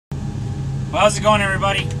Well, how's it going,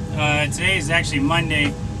 everybody? Today is actually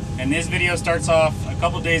Monday, and this video starts off a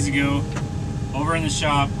couple days ago over in the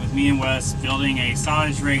shop with me and Wes building a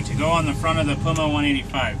silage rake to go on the front of the Puma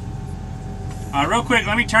 185. Real quick,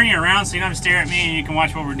 let me turn you around so you don't have to stare at me and you can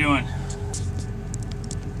watch what we're doing.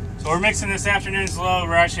 So we're mixing this afternoon's load.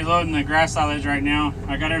 We're actually loading the grass silage right now.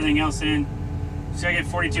 I got everything else in. So I get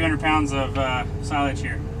 4,200 pounds of silage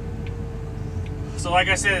here. So like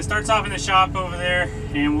I said, it starts off in the shop over there,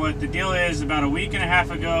 and what the deal is, about a week and a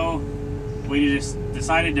half ago, we just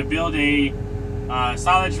decided to build a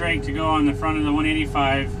silage rake to go on the front of the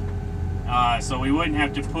 185, so we wouldn't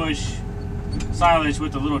have to push silage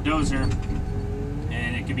with the little dozer,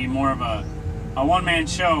 and it could be more of a one-man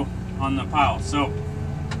show on the pile. So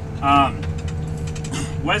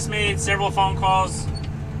Wes made several phone calls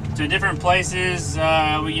to different places.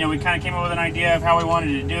 We kind of came up with an idea of how we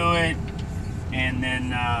wanted to do it. And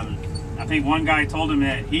then I think one guy told him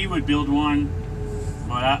that he would build one,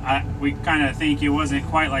 but we kind of think it wasn't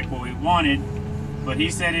quite like what we wanted. But he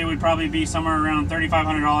said it would probably be somewhere around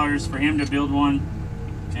 $3,500 for him to build one.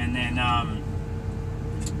 And then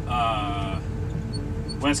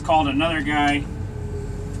Wes called another guy,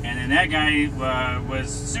 and then that guy was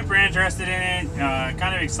super interested in it,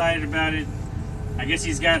 kind of excited about it. I guess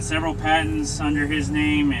he's got several patents under his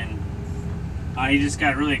name, and he just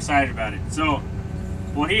got really excited about it. So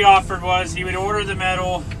what he offered was he would order the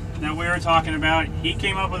metal that we were talking about. He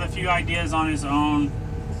came up with a few ideas on his own,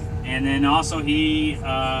 and then also he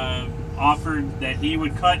offered that he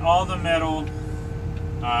would cut all the metal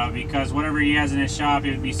because whatever he has in his shop,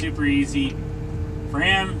 it would be super easy for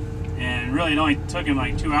him, and really it only took him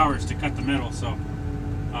like 2 hours to cut the metal. So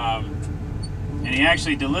and he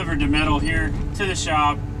actually delivered the metal here to the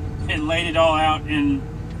shop and laid it all out in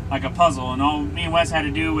like a puzzle, and all me and Wes had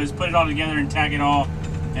to do was put it all together and tack it all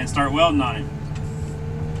and start welding on it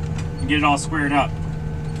and get it all squared up.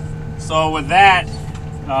 So with that,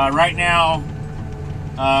 right now,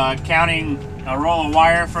 counting a roll of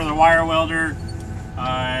wire for the wire welder,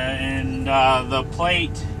 and the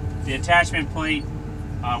plate, the attachment plate,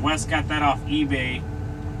 Wes got that off eBay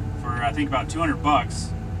for I think about 200 bucks.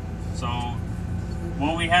 So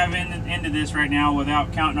what we have into this right now,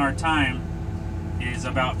 without counting our time, is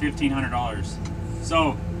about $1,500.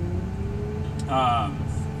 So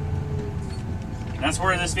that's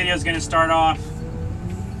where this video is going to start off,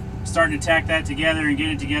 starting to tack that together and get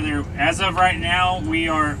it together. As of right now, we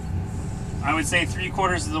are, I would say,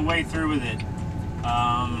 3/4 of the way through with it.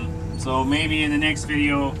 So maybe in the next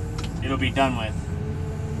video it'll be done with,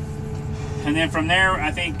 and then from there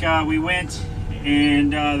I think we went,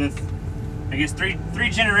 and I guess three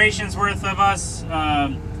generations worth of us,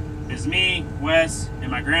 is me, Wes, and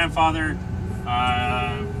my grandfather,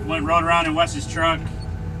 rode around in Wes's truck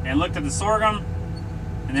and looked at the sorghum,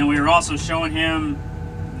 and then we were also showing him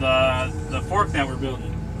the fork that we're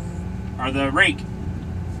building, or the rake.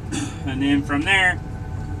 And then from there,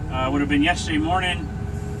 would have been yesterday morning,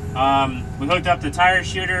 we hooked up the tire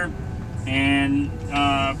shooter and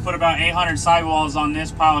put about 800 sidewalls on this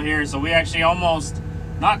pile here. So we actually almost,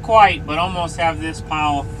 not quite, but almost have this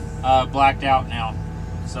pile blacked out now.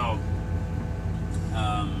 So,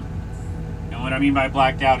 and what I mean by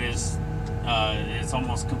blacked out is it's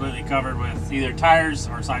almost completely covered with either tires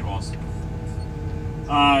or sidewalls.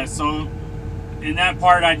 So in that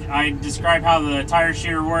part, I describe how the tire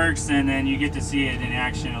shear works, and then you get to see it in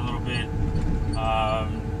action a little bit.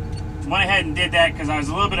 Went ahead and did that because I was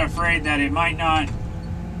a little bit afraid that it might not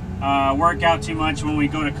work out too much when we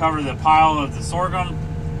go to cover the pile of the sorghum.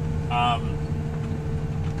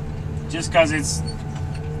 Just because it's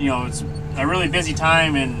a really busy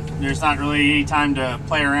time and there's not really any time to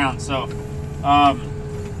play around. So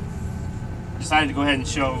decided to go ahead and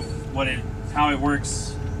show how it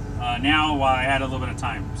works now while I had a little bit of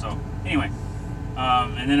time. So anyway,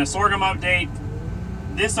 and then a sorghum update.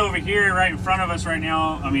 This over here right in front of us right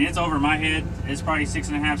now, I mean, it's over my head. It's probably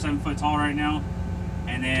 6.5, 7 foot tall right now.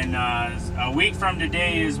 And then a week from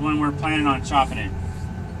today is when we're planning on chopping it.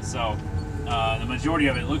 So the majority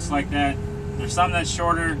of it looks like that. There's some that's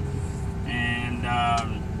shorter, and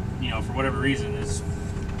for whatever reason, there's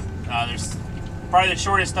probably the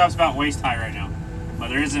shortest stuff's about waist high right now, but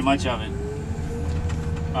there isn't much of it.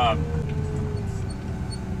 All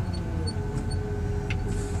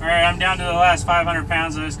right, I'm down to the last 500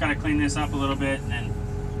 pounds. I just got to clean this up a little bit and then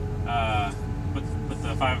put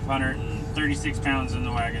the 536 pounds in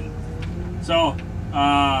the wagon. So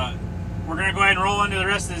we're gonna go ahead and roll into the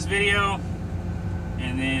rest of this video,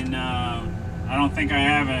 and then I don't think I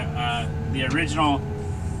have the original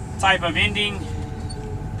type of ending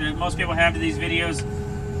that most people have to these videos.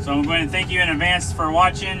 So I'm going to thank you in advance for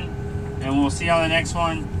watching, and we'll see you on the next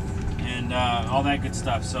one, and all that good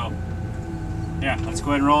stuff. So yeah, let's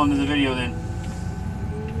go ahead and roll into the video then.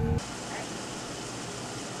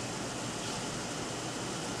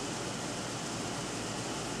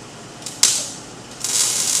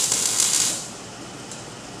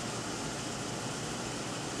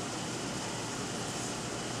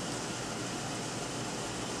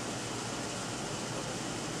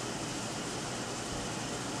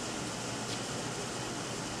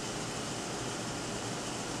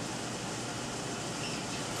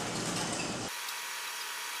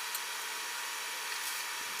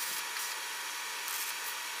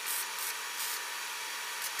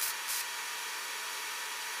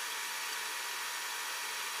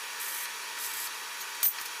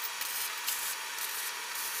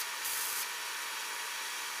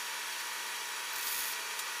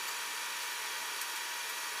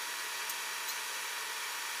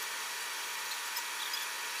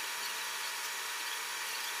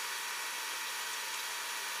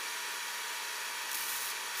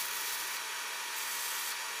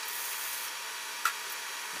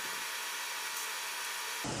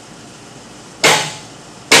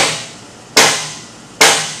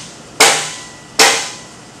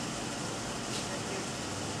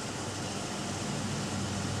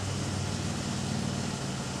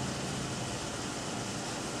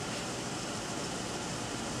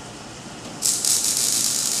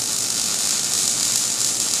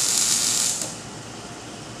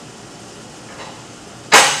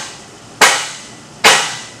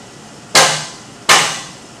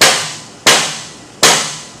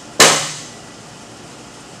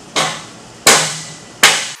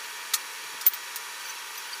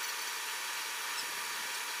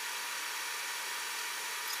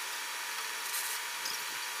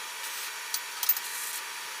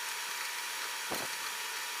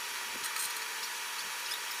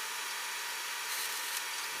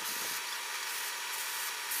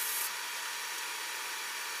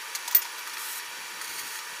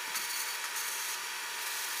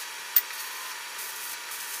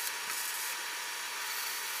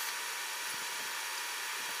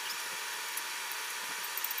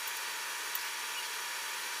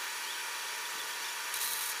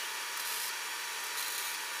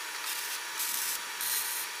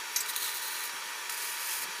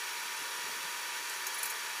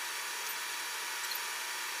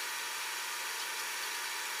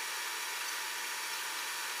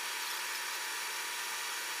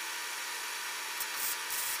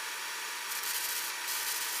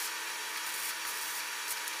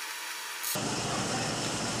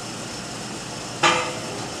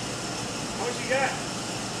 What you got?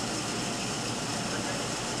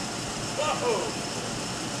 Whoa!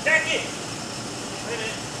 Check it! Wait a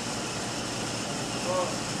minute.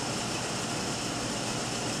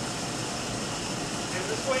 And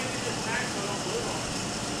this way you get this tack so I don't glue on it.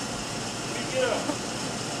 Let me get a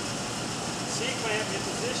C-clamp in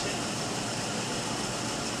position.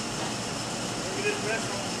 Let me get this rest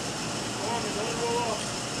on. Go on, and don't roll off.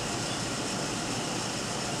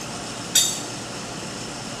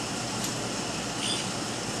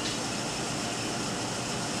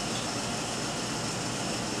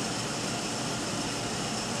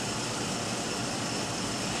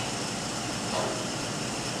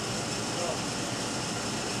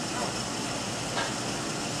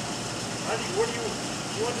 What do you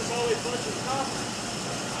want this all the way flush to the top?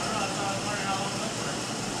 I don't know, I thought I was wondering how long it went for.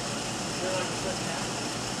 Feel like it's just now.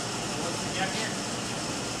 What's the gap here?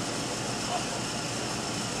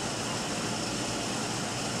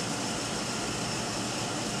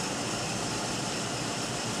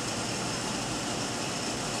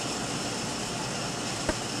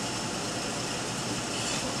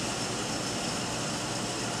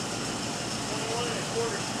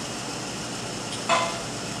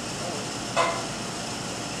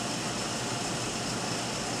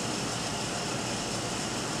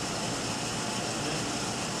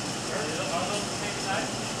 I'll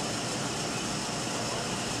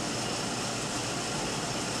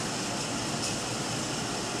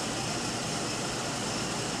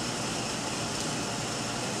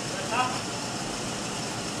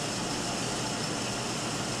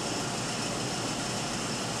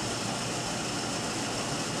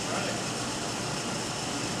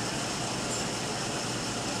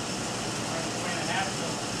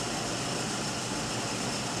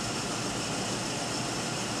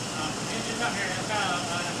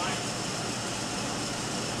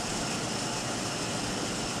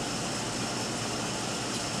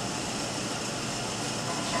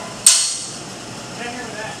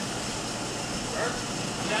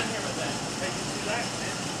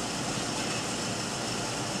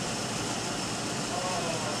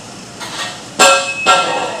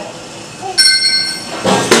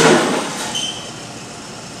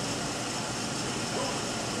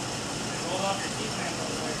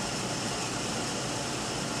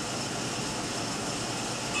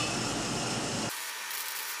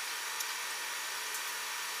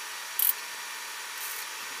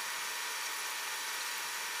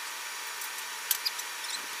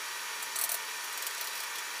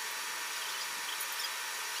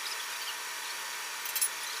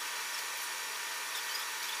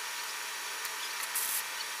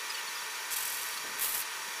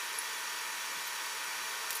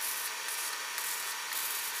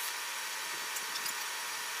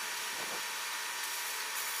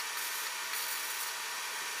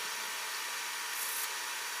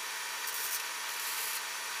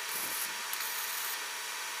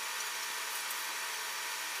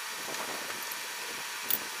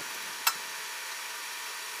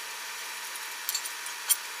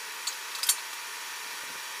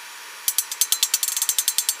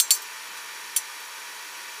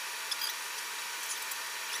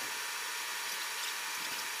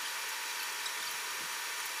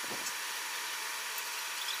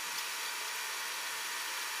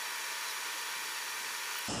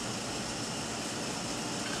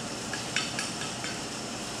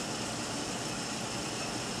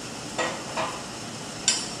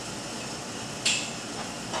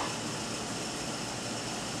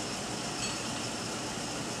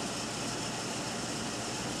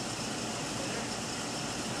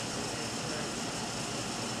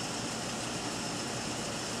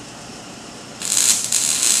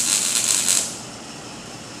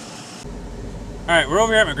Alright, we're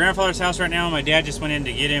over here at my grandfather's house right now. My dad just went in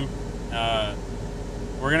to get him. We're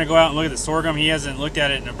going to go out and look at the sorghum. He hasn't looked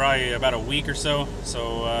at it in probably about a week or so.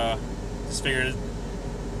 So just figured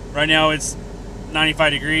right now it's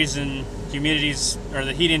 95 degrees and humidity's, or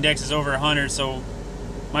the heat index is over 100. So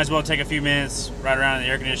might as well take a few minutes, ride around in the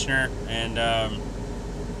air conditioner, and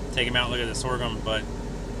take him out and look at the sorghum. But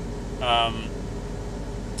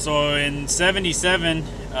so in 77,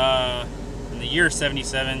 in the year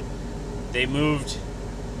 77, they moved,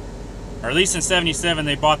 or at least in 77,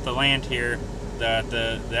 they bought the land here that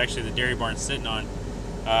actually the dairy barn's sitting on.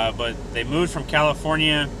 But they moved from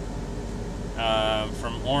California,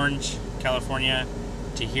 from Orange, California,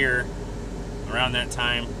 to here around that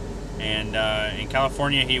time. And in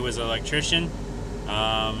California, he was an electrician.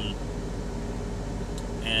 And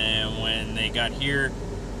when they got here,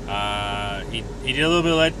 he did a little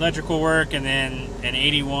bit of electrical work, and then in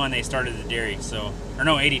 81 they started the dairy. So, or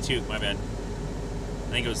no, 82, my bad. I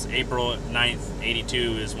think it was April 9th,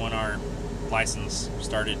 82 is when our license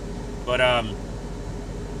started. But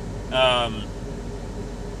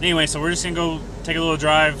anyway, so we're just gonna go take a little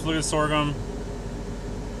drive, look at the sorghum,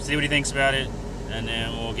 see what he thinks about it, and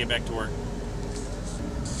then we'll get back to work.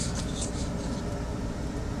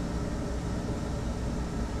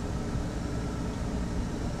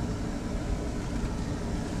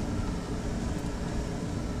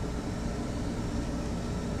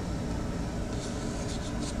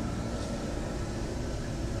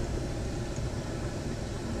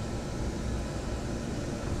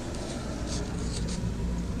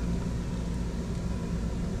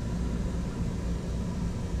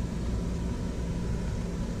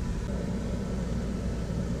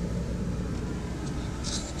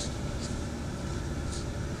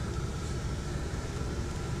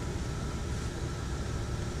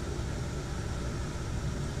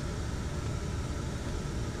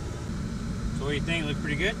 So what do you think? Look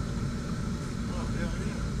pretty good? Oh, yeah.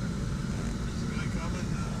 Is it going to come in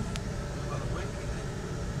about a week?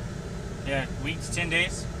 Yeah, weeks, 10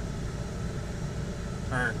 days.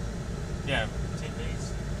 Or, yeah, 10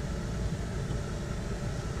 days.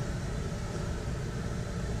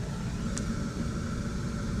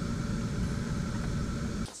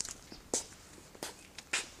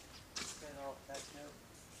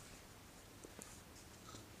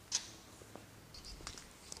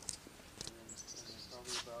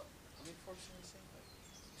 About, how many forks did you say?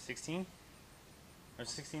 16? Or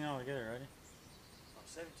 16 altogether, right? Oh,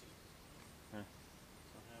 17. Yeah.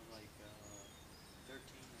 So I have like 13.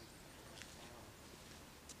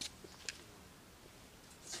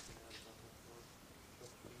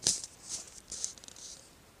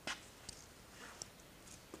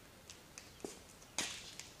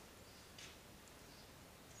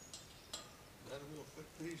 That a real thick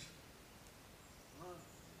piece?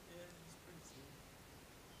 Yeah, it's pretty thin.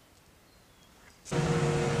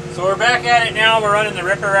 So we're back at it now. We're running the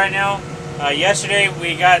ripper right now. Yesterday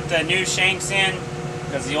we got the new shanks in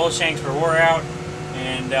because the old shanks were wore out,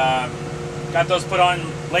 and got those put on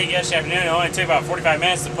late yesterday afternoon. It only took about 45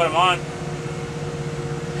 minutes to put them on.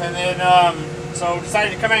 And then so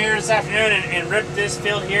decided to come out here this afternoon and rip this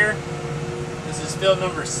field here. This is field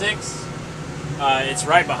number 6. It's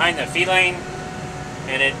right behind the feed lane,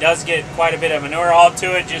 and it does get quite a bit of manure hauled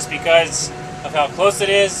to it just because of how close it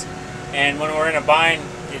is, and when we're in a bind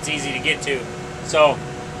it's easy to get to. So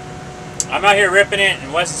I'm out here ripping it,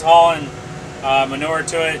 and Wes is hauling manure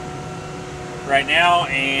to it right now,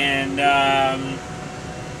 and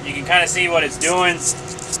you can kind of see what it's doing.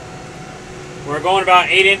 We're going about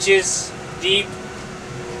 8 inches deep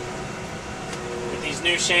with these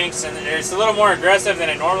new shanks, and it's a little more aggressive than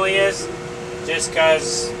it normally is just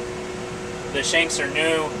because the shanks are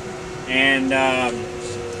new, and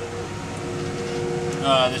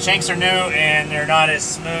the shanks are new and they're not as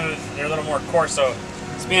smooth. They're a little more coarse, so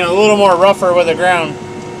it's being a little more rougher with the ground.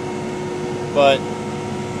 But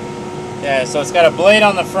yeah, so it's got a blade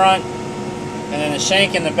on the front and then a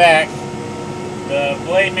shank in the back. The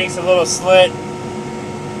blade makes a little slit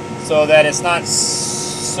so that it's not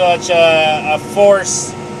such a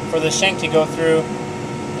force for the shank to go through,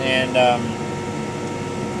 and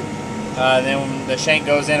then when the shank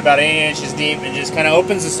goes in about 8 inches deep, it just kind of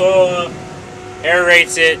opens the soil up,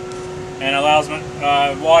 aerates it, and allows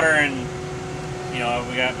water and, you know,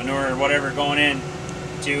 we got manure or whatever going in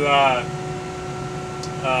to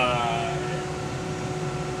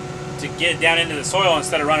get down into the soil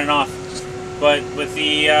instead of running off. But with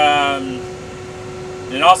the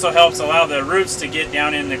it also helps allow the roots to get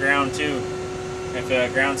down in the ground too if the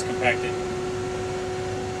ground's compacted.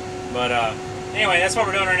 But anyway, that's what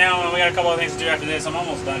we're doing right now. We got a couple of things to do after this. I'm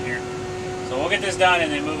almost done here, so we'll get this done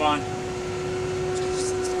and then move on.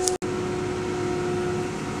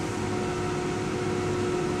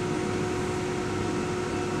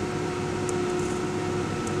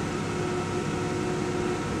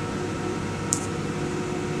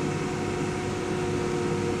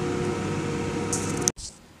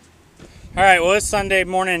 All right, well, it's Sunday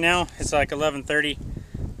morning now. It's like 11:30.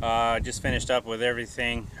 Just finished up with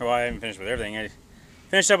everything. Well, I haven't finished with everything. I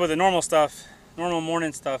finished up with the normal stuff, normal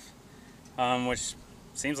morning stuff, which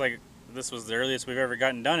seems like this was the earliest we've ever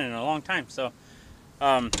gotten done in a long time. So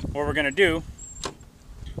what we're gonna do,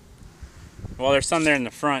 well, there's some there in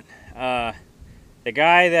the front. The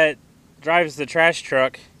guy that drives the trash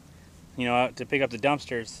truck, you know, out to pick up the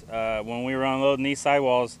dumpsters, when we were unloading these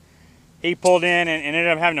sidewalls, he pulled in and ended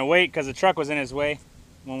up having to wait because the truck was in his way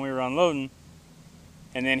when we were unloading.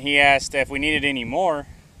 And then he asked if we needed any more.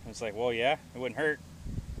 I was like, well, yeah, it wouldn't hurt.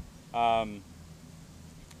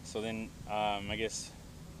 So then I guess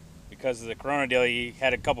because of the corona deal, he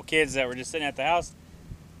had a couple kids that were just sitting at the house.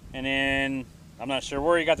 And then I'm not sure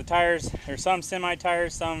where he got the tires. There's some semi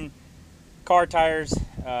tires, some car tires,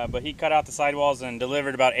 but he cut out the sidewalls and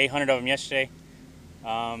delivered about 800 of them yesterday.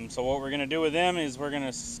 So what we're going to do with them is we're going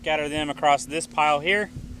to scatter them across this pile here,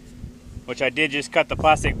 which I did just cut the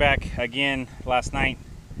plastic back again last night.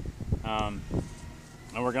 And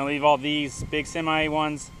we're going to leave all these big semi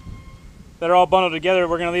ones that are all bundled together.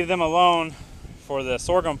 We're going to leave them alone for the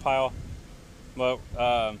sorghum pile. But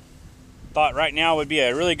thought right now would be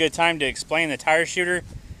a really good time to explain the tire shooter,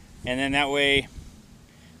 and then that way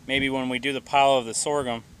maybe when we do the pile of the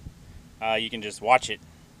sorghum, you can just watch it.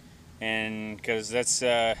 And because that's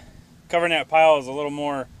covering that pile is a little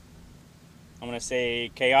more, I'm going to say,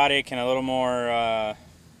 chaotic and a little more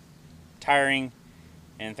tiring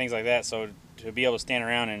and things like that. So to be able to stand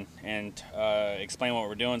around and explain what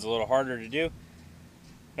we're doing is a little harder to do.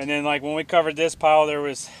 And then like when we covered this pile, there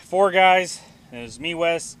was 4 guys. It was me,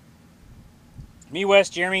 Wes,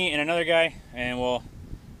 Jeremy, and another guy. And well,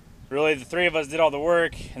 really the 3 of us did all the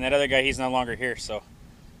work, and that other guy, he's no longer here. So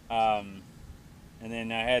and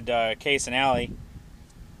then I had Case and Allie,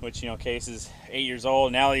 which, you know, Case is 8 years old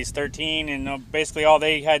and Allie's 13, and basically all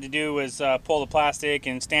they had to do was pull the plastic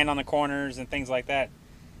and stand on the corners and things like that.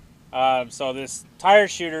 So this tire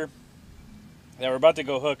shooter that we're about to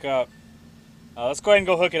go hook up, let's go ahead and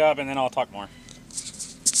go hook it up, and then I'll talk more.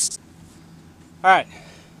 Alright,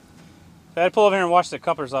 so I had to pull over here and wash the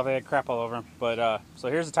couplers off. I had crap all over them. But so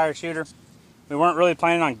here's the tire shooter. We weren't really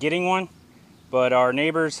planning on getting one, but our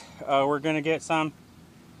neighbors were going to get some.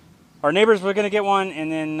 Our neighbors were going to get one,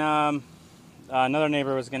 and then another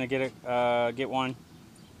neighbor was going to get one.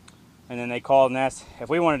 And then they called and asked if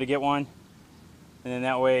we wanted to get one. And then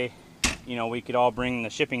that way, you know, we could all bring the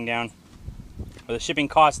shipping down, or the shipping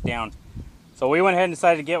cost down. So we went ahead and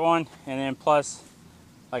decided to get one. And then plus,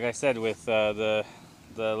 like I said, with the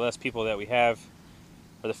less people that we have,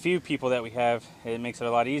 or the few people that we have, it makes it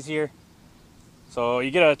a lot easier. So you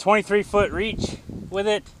get a 23-foot reach with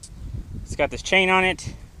it. It's got this chain on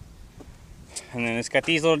it, and then it's got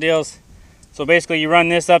these little deals. So basically you run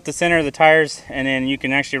this up the center of the tires, and then you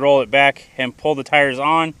can actually roll it back and pull the tires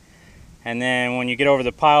on, and then when you get over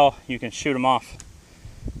the pile, you can shoot them off.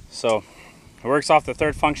 So it works off the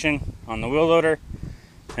 3rd function on the wheel loader.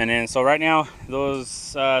 And then so right now those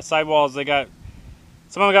sidewalls, they got,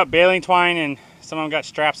 some of them got baling twine and some of them got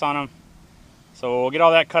straps on them. So we'll get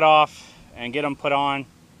all that cut off and get them put on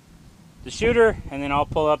the shooter, and then I'll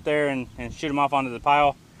pull up there and shoot them off onto the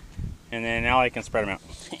pile, and then Allie can spread them out.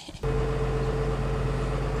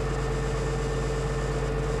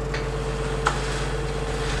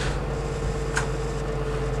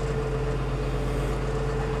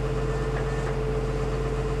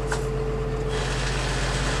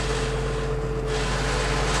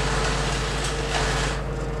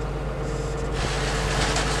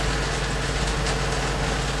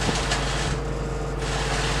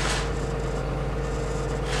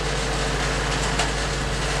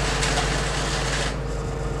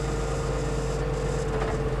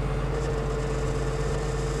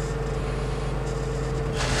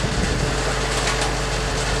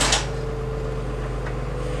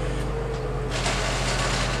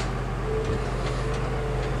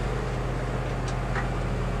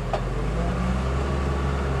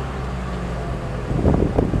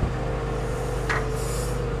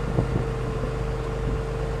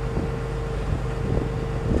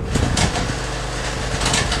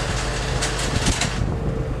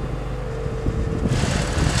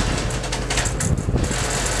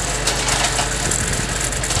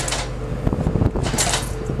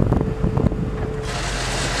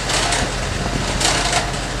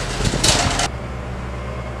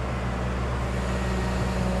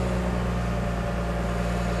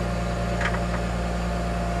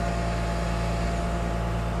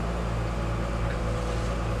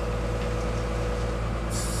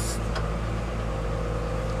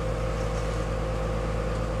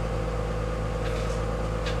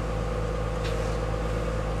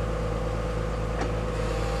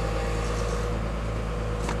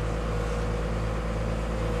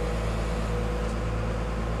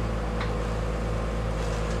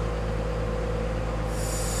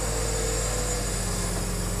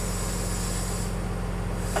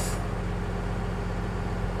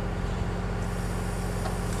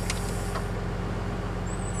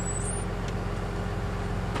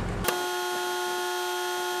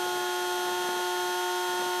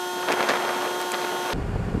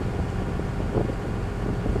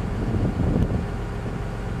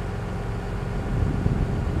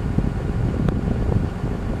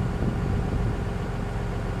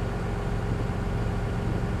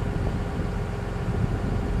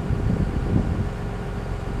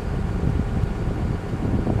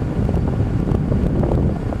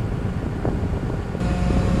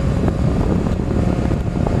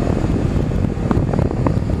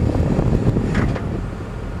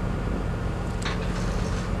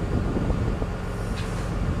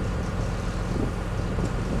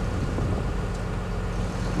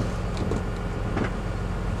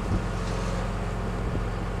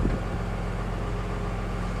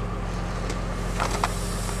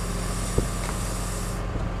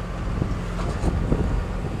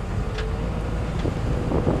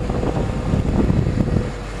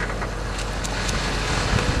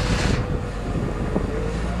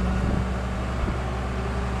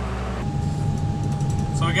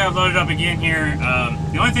 got it loaded up again here.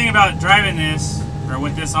 The only thing about driving this, or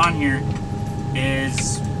with this on here,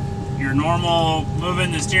 is your normal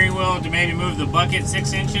moving the steering wheel to maybe move the bucket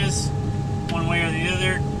 6 inches one way or the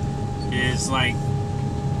other is like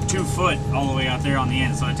 2 foot all the way out there on the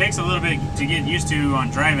end. So it takes a little bit to get used to on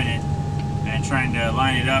driving it and trying to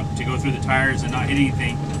line it up to go through the tires and not hit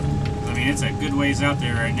anything. I mean, it's a good ways out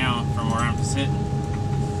there right now from where I'm sitting.